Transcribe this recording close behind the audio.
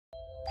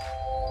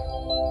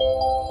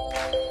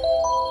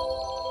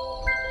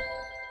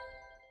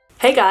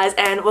Hey guys,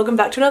 and welcome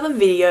back to another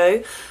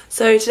video.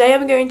 So today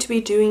I'm going to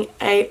be doing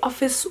a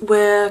office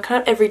wear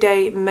kind of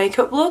everyday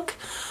makeup look.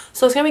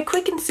 So it's going to be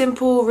quick and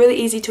simple, really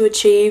easy to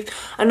achieve.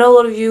 I know a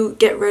lot of you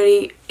get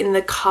ready in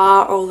the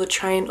car or the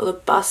train or the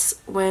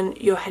bus when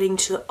you're heading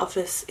to the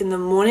office in the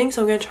morning.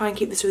 So I'm going to try and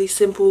keep this really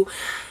simple,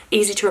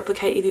 easy to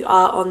replicate if you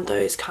are on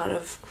those kind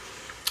of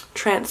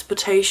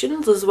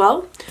transportations as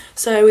well.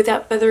 So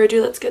without further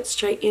ado, let's get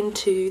straight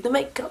into the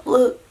makeup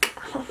look.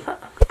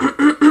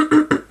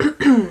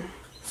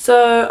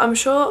 So I'm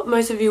sure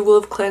most of you will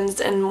have cleansed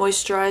and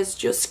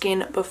moisturised your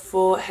skin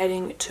before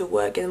heading to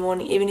work in the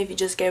morning. Even if you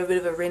just gave a bit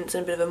of a rinse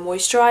and a bit of a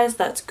moisturise,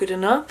 that's good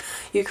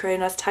enough. You create a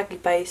nice tacky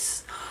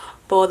base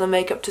for the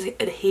makeup to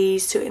adhere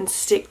to and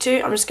stick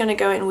to. I'm just going to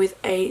go in with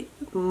a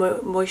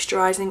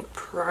moisturising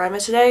primer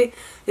today.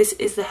 This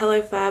is the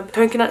Hello Fab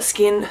Coconut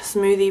Skin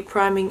Smoothie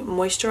Priming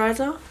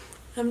Moisturiser.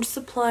 I'm just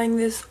applying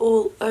this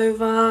all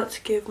over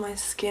to give my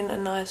skin a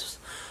nice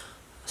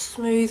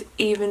smooth,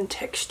 even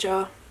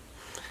texture.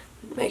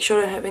 Make sure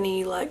I don't have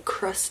any like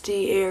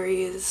crusty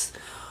areas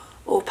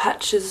or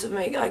patches of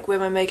like where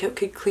my makeup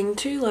could cling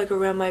to, like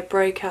around my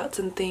breakouts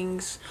and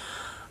things.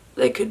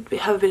 They could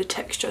have a bit of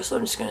texture, so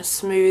I'm just going to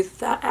smooth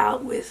that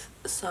out with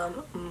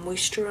some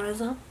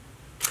moisturiser.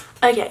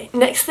 Okay,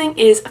 next thing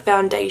is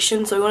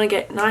foundation. So I want to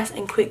get nice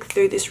and quick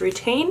through this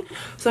routine.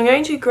 So I'm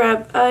going to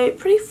grab a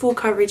pretty full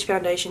coverage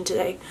foundation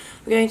today.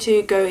 I'm going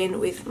to go in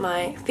with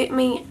my Fit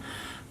Me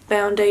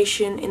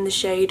foundation in the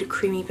shade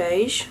Creamy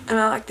Beige, and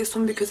I like this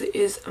one because it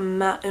is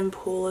matte and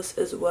poreless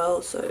as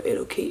well, so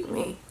it'll keep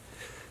me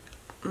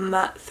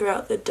matte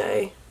throughout the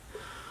day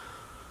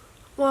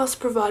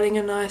whilst providing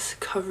a nice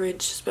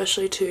coverage,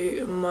 especially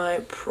to my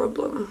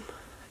problem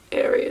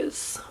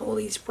areas, all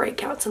these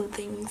breakouts and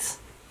things.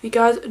 If you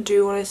guys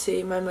do want to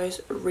see my most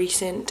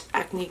recent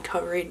acne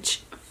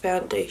coverage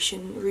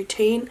foundation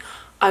routine,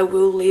 I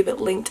will leave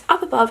it linked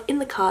up above in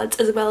the cards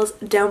as well as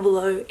down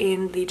below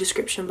in the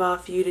description bar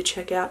for you to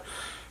check out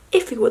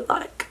if you would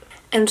like.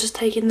 And just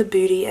taking the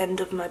beauty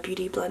end of my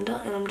beauty blender,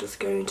 and I'm just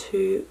going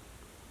to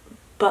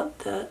butt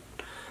that.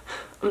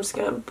 I'm just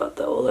going to butt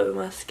that all over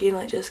my skin,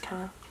 like just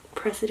kind of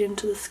press it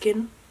into the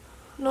skin.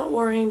 Not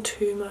worrying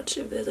too much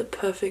if there's a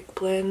perfect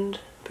blend,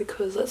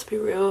 because let's be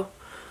real,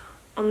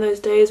 on those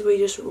days where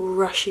you're just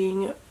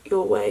rushing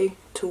your way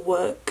to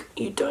work,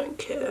 you don't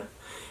care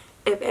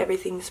if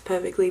everything's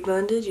perfectly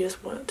blended. You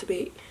just want it to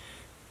be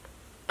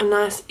a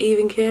nice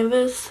even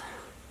canvas.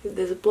 If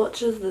there's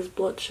blotches, there's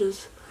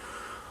blotches.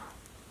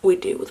 We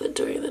deal with it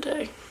during the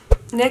day.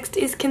 Next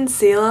is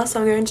concealer.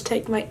 So I'm going to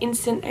take my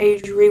Instant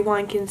Age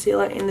Rewind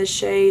concealer in the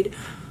shade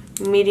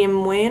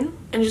Medium Wan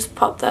and just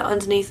pop that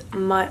underneath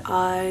my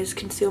eyes,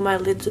 conceal my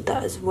lids with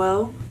that as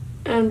well,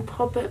 and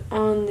pop it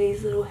on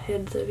these little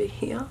heads over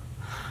here,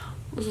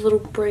 those little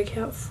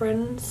breakout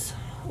friends,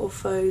 or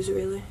foes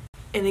really.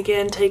 And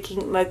again,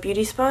 taking my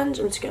beauty sponge,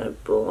 I'm just going to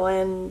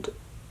blend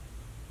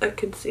a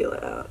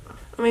concealer out.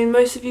 I mean,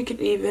 most of you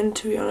could even,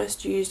 to be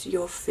honest, use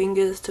your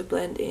fingers to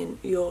blend in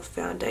your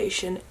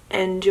foundation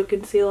and your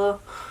concealer.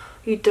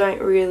 You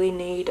don't really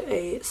need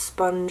a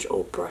sponge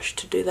or brush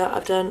to do that.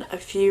 I've done a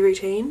few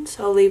routines.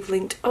 I'll leave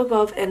linked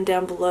above and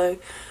down below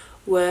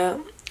where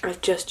I've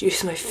just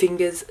used my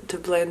fingers to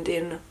blend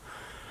in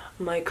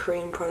my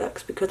cream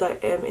products because I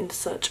am in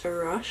such a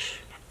rush.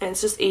 And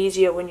it's just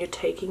easier when you're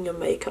taking your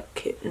makeup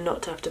kit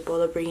not to have to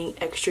bother bringing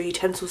extra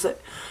utensils that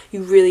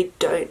you really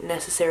don't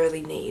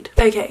necessarily need.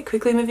 Okay,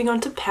 quickly moving on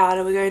to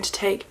powder. We're going to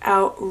take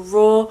our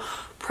raw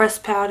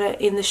pressed powder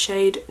in the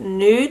shade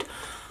Nude.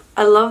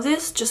 I love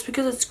this just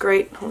because it's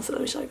great. Hold on, let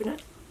me just open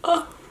it.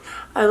 Oh,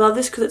 I love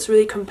this because it's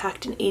really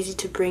compact and easy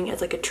to bring as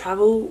like a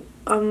travel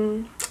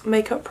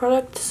makeup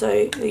product.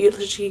 So you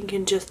literally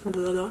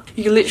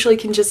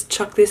can just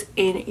chuck this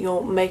in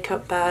your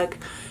makeup bag.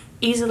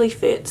 Easily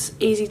fits,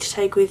 easy to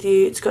take with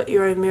you. It's got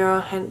your own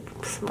mirror, and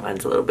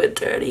mine's a little bit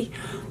dirty,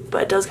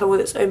 but it does come with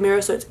its own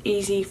mirror, so it's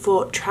easy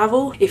for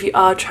travel. If you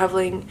are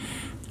traveling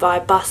by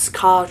bus,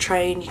 car,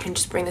 train, you can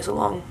just bring this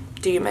along,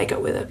 do your makeup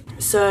with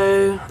it.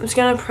 So I'm just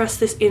going to press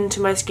this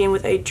into my skin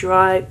with a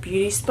dry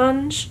beauty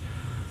sponge.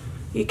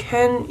 You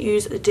can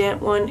use a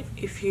damp one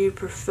if you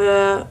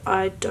prefer.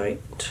 I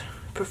don't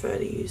prefer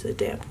to use a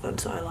damp one,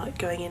 so I like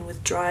going in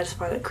with dry. I just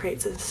find it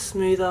creates a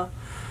smoother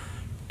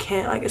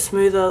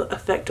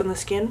effect on the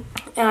skin,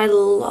 and I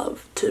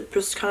love to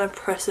just kind of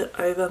press it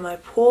over my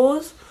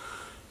pores,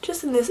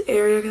 just in this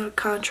area,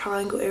 kind of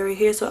triangle area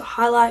here, so it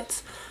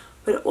highlights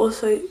but it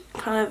also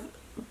kind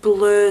of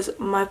blurs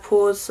my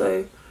pores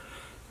so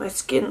my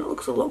skin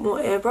looks a lot more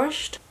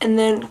airbrushed. And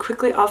then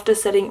quickly after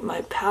setting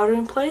my powder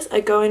in place,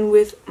 I go in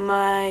with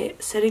my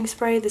setting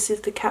spray. This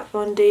is the Kat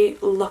Von D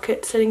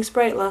Lock-It setting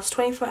spray. It lasts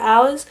 24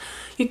 hours.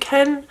 You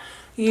can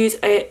use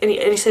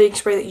any setting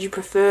spray that you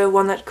prefer,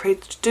 one that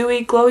creates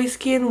dewy, glowy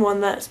skin,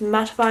 one that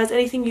mattifies,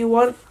 anything you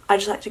want. I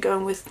just like to go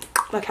in with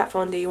my Kat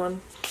Von D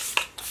one.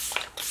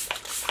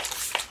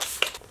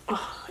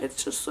 Oh,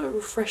 it's just so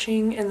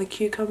refreshing, and the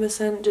cucumber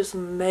scent just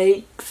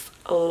makes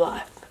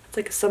life. It's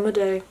like a summer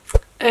day.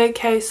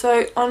 Okay,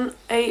 so on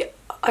a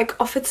like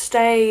office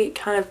stay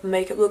kind of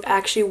makeup look, I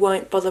actually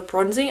won't bother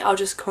bronzing. I'll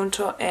just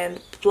contour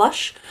and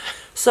blush.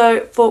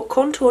 So for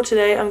contour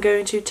today, I'm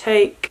going to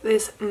take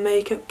this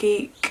Makeup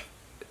Geek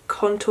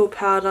contour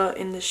powder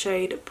in the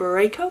shade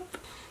Breakup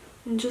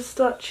and just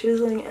start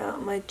chiseling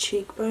out my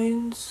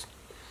cheekbones.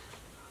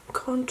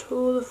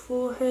 Contour the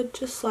forehead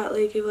just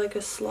slightly, give like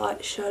a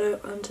slight shadow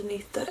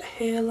underneath that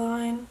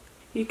hairline.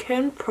 You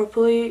can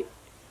properly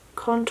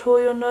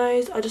contour your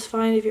nose. I just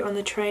find if you're on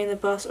the train, the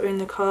bus or in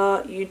the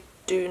car, you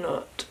do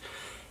not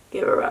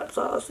give a rat's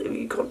ass if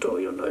you contour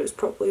your nose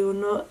properly or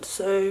not.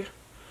 So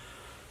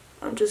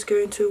I'm just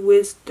going to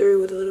whiz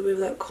through with a little bit of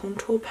that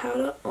contour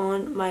powder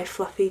on my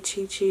fluffy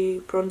Chi Chi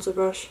bronzer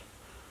brush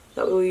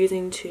that we were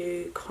using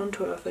to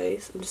contour our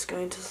face. I'm just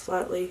going to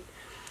slightly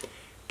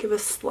give a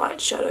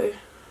slight shadow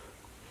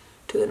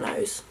to the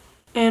nose.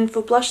 And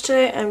for blush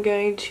today, I'm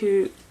going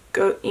to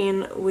go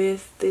in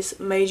with this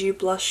Meiji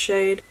blush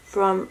shade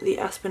from the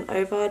Aspyn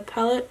Ovard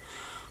palette.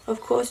 Of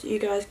course, you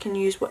guys can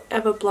use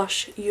whatever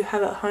blush you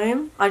have at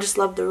home. I just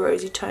love the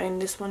rosy tone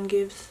this one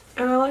gives.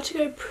 And I like to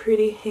go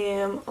pretty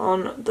ham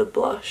on the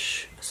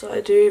blush. So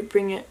I do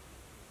bring it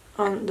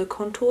on the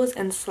contours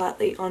and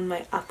slightly on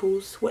my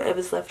apples,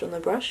 whatever's left on the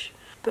brush.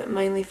 But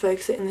mainly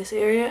focus it in this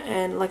area.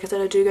 And like I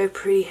said, I do go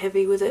pretty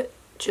heavy with it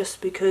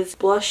just because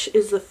blush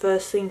is the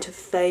first thing to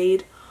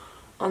fade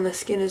on the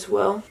skin as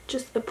well.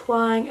 Just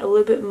applying a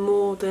little bit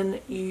more than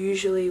you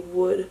usually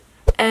would.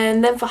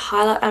 And then for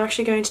highlight, I'm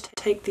actually going to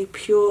take the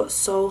Pure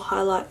Soul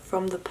highlight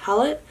from the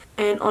palette,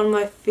 and on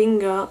my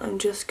finger I'm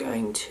just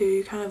going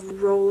to kind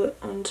of roll it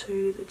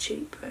onto the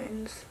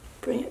cheekbones.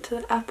 Bring it to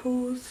the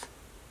apples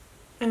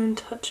and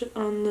touch it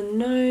on the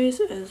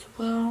nose as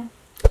well.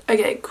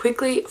 Okay,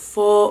 quickly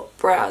for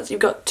brows.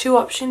 You've got two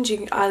options. You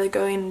can either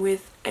go in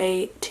with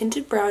a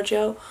tinted brow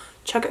gel,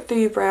 chuck it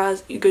through your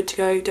brows, you're good to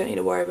go, don't need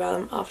to worry about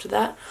them after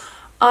that.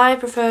 I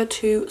prefer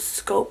to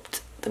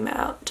sculpt them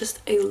out just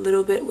a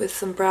little bit with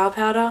some brow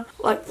powder.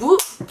 Like,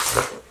 whoop!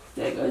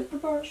 There goes the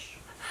brush.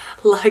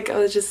 Like I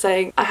was just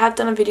saying, I have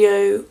done a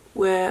video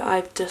where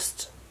I've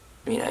just,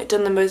 you know,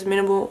 done the most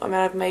minimal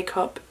amount of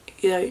makeup.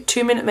 You know,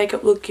 2-minute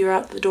makeup look, you're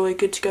out the door, you're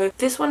good to go.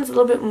 This one's a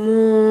little bit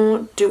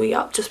more dewy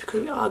up just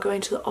because we are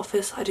going to the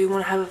office. I do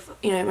want to have,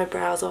 you know, my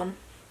brows on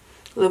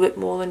a little bit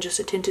more than just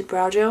a tinted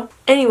brow gel.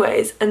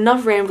 Anyways,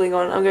 enough rambling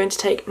on. I'm going to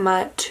take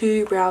my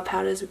 2 brow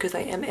powders because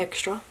I am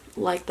extra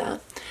like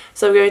that.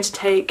 So I'm going to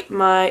take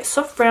my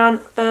soft brown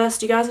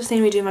first. You guys have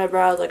seen me do my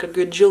brows like a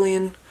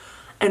gajillion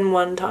and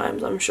 1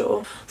 times, I'm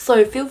sure.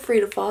 So feel free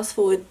to fast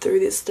forward through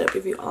this step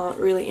if you aren't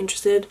really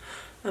interested.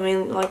 I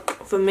mean, like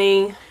for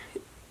me,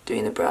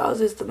 doing the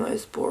brows is the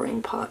most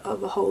boring part of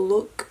the whole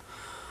look.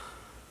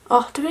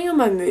 Oh, depending on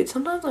my mood,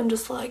 sometimes I'm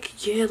just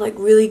like, yeah, like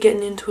really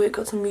getting into it,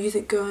 got some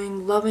music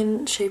going,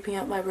 loving shaping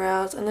out my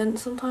brows, and then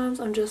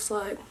sometimes I'm just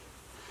like,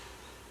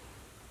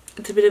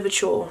 it's a bit of a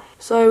chore.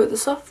 So with the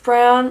soft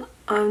brown,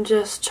 I'm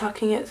just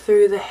chucking it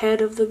through the head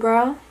of the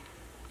brow,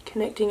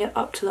 connecting it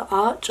up to the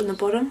arch on the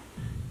bottom.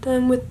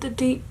 Then with the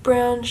deep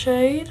brown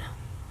shade,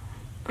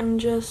 I'm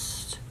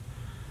just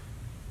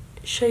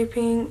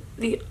shaping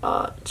the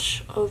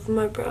arch of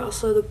my brow,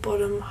 so the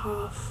bottom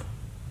half.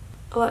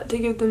 I like to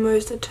give the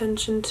most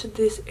attention to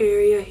this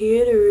area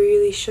here to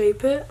really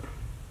shape it.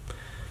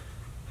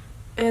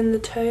 And the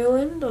tail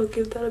end, I'll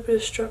give that a bit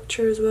of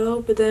structure as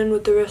well, but then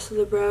with the rest of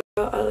the brow,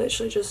 I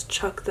literally just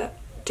chuck that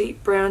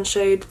deep brown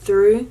shade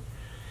through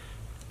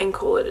and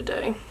call it a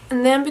day.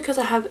 And then because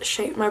I have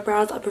shaped my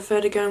brows, I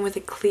prefer to go in with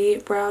a clear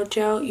brow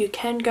gel. You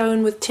can go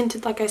in with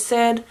tinted like I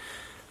said.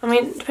 I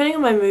mean, depending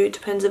on my mood,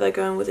 depends if I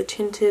go in with a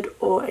tinted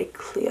or a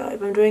clear.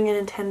 If I'm doing an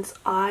intense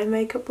eye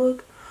makeup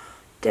look,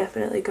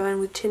 definitely go in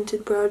with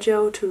tinted brow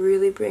gel to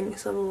really bring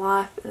some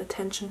life and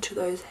attention to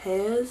those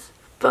hairs.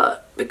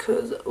 But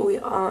because we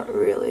aren't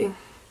really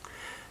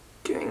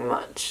doing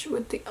much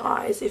with the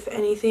eyes, if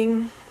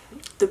anything,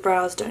 the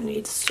brows don't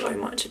need so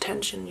much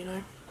attention, you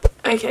know.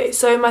 Okay,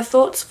 so my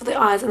thoughts for the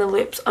eyes and the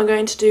lips, I'm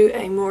going to do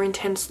a more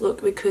intense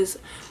look because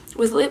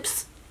with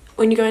lips,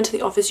 when you go into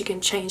the office, you can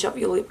change up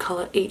your lip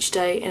colour each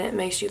day and it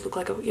makes you look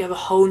like you have a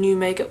whole new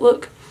makeup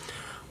look.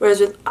 Whereas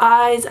with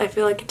eyes, I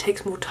feel like it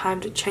takes more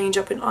time to change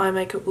up an eye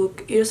makeup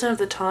look. You just don't have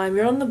the time.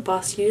 You're on the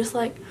bus, you're just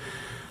like,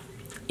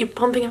 you're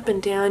bumping up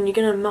and down, you're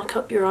going to muck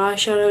up your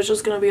eyeshadow, it's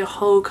just going to be a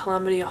whole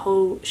calamity, a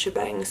whole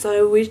shebang.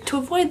 So to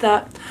avoid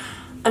that,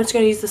 I'm just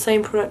going to use the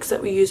same products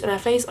that we use on our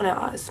face on our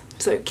eyes.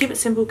 So keep it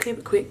simple, keep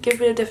it quick, give a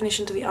bit of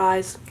definition to the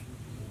eyes,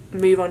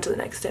 move on to the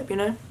next step, you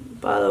know.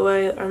 By the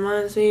way, that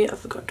reminds me, I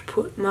forgot to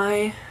put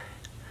my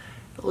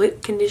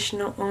lip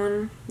conditioner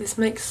on. This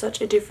makes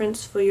such a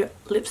difference for your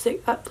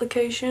lipstick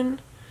application.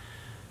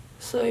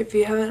 So if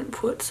you haven't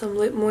put some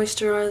lip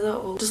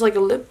moisturizer or just like a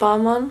lip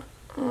balm on,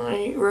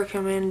 I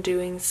recommend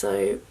doing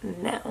so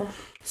now.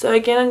 So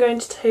again, I'm going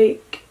to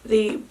take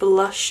the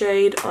blush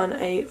shade on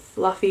a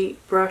fluffy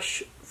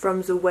brush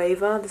from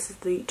Zoeva. This is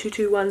the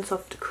 221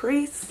 Soft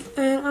Crease,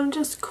 and I'm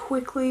just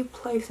quickly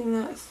placing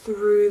that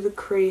through the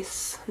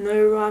crease.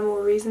 No rhyme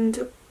or reason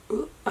to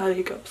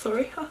hiccup,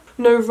 sorry.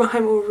 no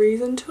rhyme or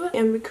reason to it.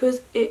 And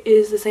because it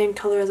is the same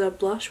colour as our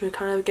blush, we're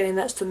kind of getting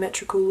that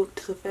symmetrical look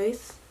to the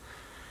face.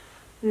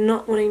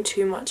 Not wanting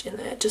too much in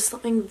there, just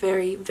something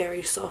very,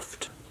 very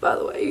soft. By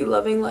the way, are you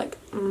loving like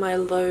my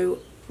low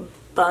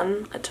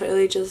bun? I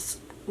totally just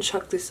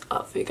chucked this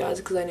up for you guys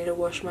because I need to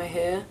wash my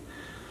hair.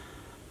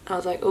 I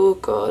was like, oh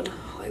god,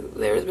 like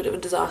there is a bit of a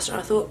disaster.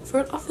 And I thought for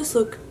an office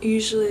look,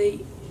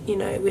 usually, you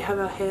know, we have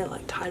our hair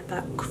like tied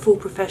back, full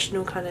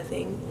professional kind of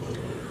thing.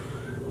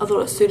 I thought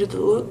it suited the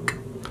look,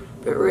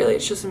 but really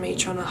it's just me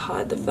trying to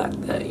hide the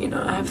fact that, you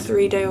know, I have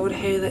 3-day-old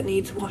hair that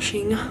needs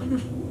washing.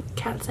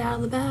 Cat's out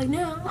of the bag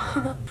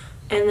now.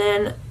 And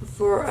then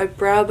for a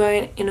brow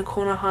bone inner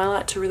corner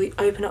highlight to really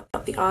open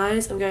up the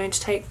eyes, I'm going to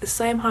take the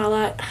same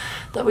highlight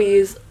that we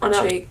use on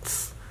our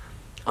cheeks,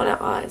 on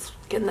our eyes,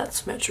 getting that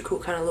symmetrical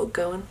kind of look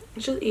going.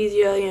 It's just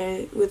easier, you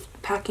know, with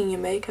packing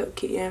your makeup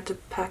kit. You don't have to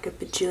pack a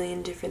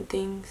bajillion different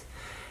things.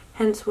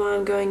 Hence why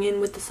I'm going in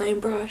with the same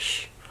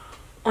brush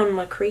on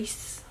my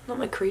crease, not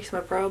my crease,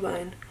 my brow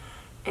bone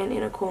and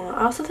inner corner.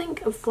 I also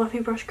think a fluffy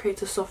brush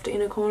creates a softer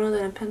inner corner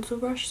than a pencil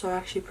brush, so I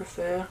actually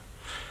prefer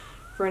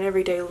for an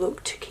everyday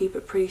look to keep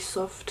it pretty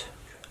soft.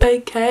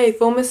 Okay,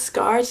 for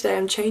mascara today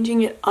I'm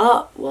changing it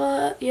up.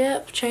 What?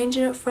 Yep,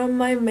 changing it from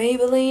my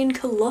Maybelline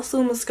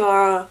Colossal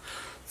Mascara.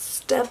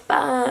 Step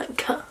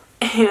back.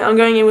 And I'm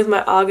going in with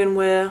my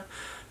Arganwear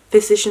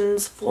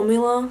Physicians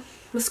Formula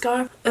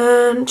Mascara.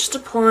 And just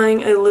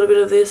applying a little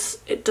bit of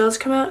this. It does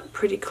come out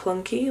pretty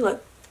clunky,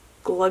 like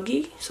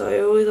gluggy, so I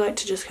always like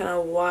to just kind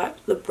of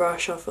wipe the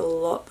brush off a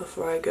lot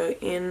before I go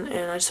in,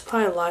 and I just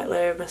apply a light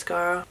layer of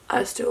mascara.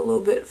 I just do a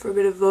little bit for a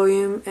bit of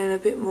volume and a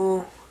bit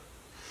more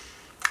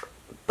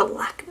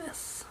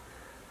blackness.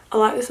 I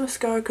like this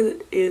mascara because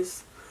it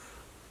is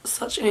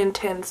such an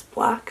intense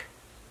black.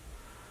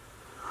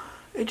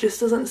 It just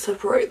doesn't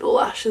separate the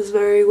lashes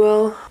very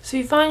well. So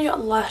if you find your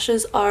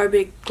lashes are a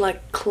bit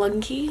like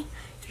clunky,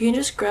 you can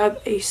just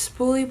grab a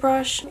spoolie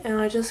brush and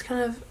I just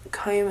kind of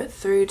comb it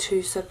through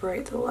to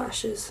separate the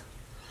lashes.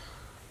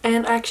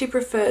 And I actually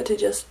prefer to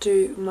just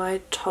do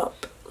my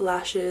top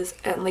lashes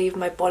and leave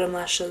my bottom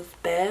lashes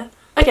bare.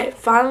 Okay,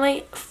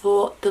 finally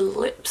for the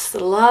lips,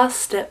 the last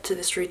step to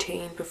this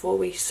routine before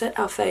we set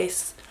our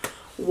face,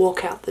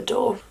 walk out the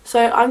door.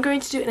 So I'm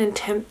going to do an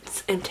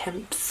intense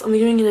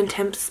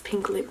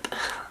pink lip.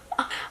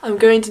 I'm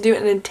going to do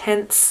an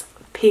intense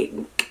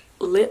pink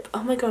lip.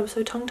 Oh my god, I'm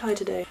so tongue-tied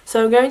today.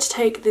 So I'm going to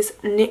take this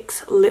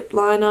NYX lip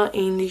liner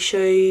in the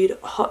shade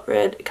Hot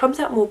Red. It comes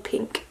out more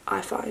pink,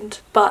 I find.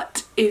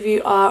 But if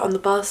you are on the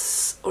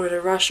bus or in a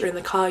rush or in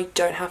the car, you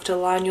don't have to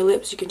line your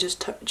lips. You can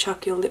just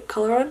chuck your lip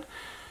colour on.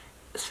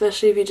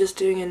 Especially if you're just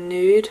doing a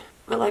nude.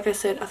 But like I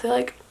said, I feel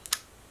like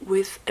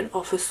with an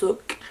office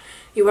look,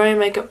 you're wearing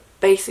makeup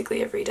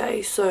basically every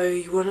day. So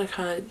you want to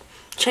kind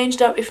of change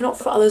it up, if not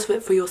for others,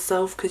 but for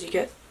yourself, because you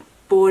get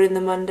bored in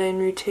the mundane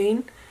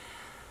routine.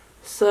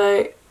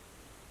 So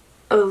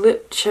a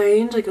lip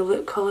change, like a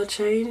lip colour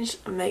change,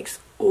 makes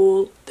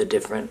all the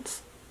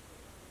difference.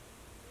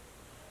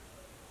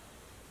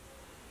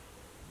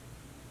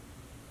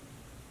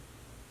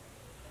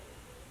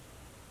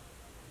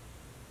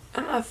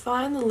 And I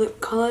find the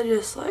lip colour,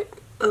 just like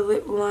a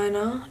lip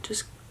liner,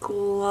 just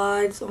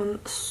glides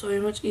on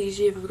so much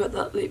easier if I've got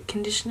that lip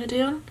conditioner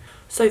down.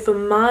 So for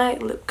my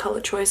lip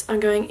colour choice, I'm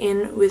going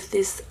in with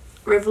this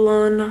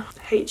Revlon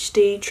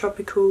HD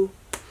Tropical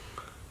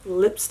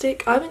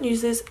lipstick. I haven't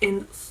used this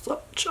in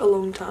such a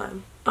long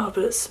time. Oh,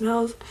 but it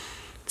smells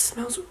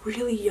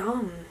really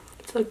yum.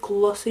 It's a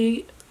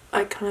glossy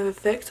kind of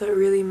effect, so it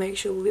really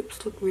makes your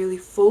lips look really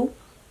full.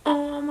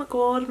 Oh my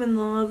god, I'm in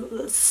love.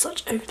 That's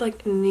such a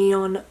like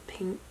neon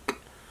pink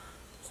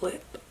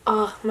lip.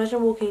 Ah,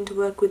 imagine walking into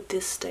work with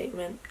this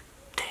statement.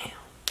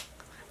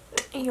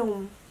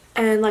 Damn.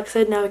 And like I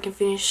said, now we can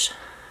finish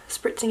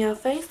spritzing our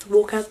face,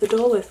 walk out the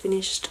door, we're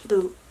finished the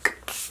look.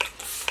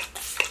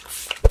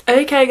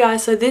 Okay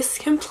guys, so this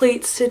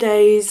completes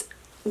today's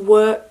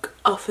work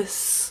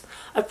office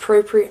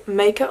appropriate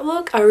makeup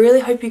look. I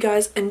really hope you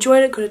guys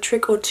enjoyed it, got a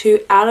trick or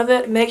two out of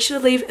it. Make sure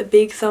to leave a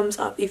big thumbs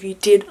up if you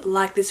did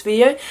like this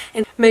video,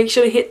 and make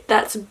sure to hit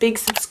that big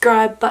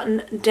subscribe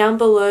button down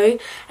below,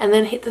 and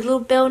then hit the little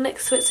bell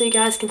next to it so you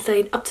guys can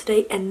stay up to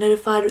date and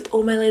notified with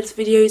all my latest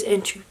videos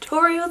and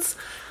tutorials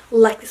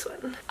like this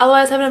one.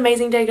 Otherwise, have an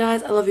amazing day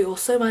guys. I love you all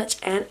so much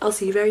and I'll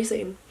see you very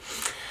soon.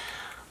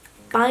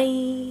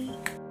 Bye.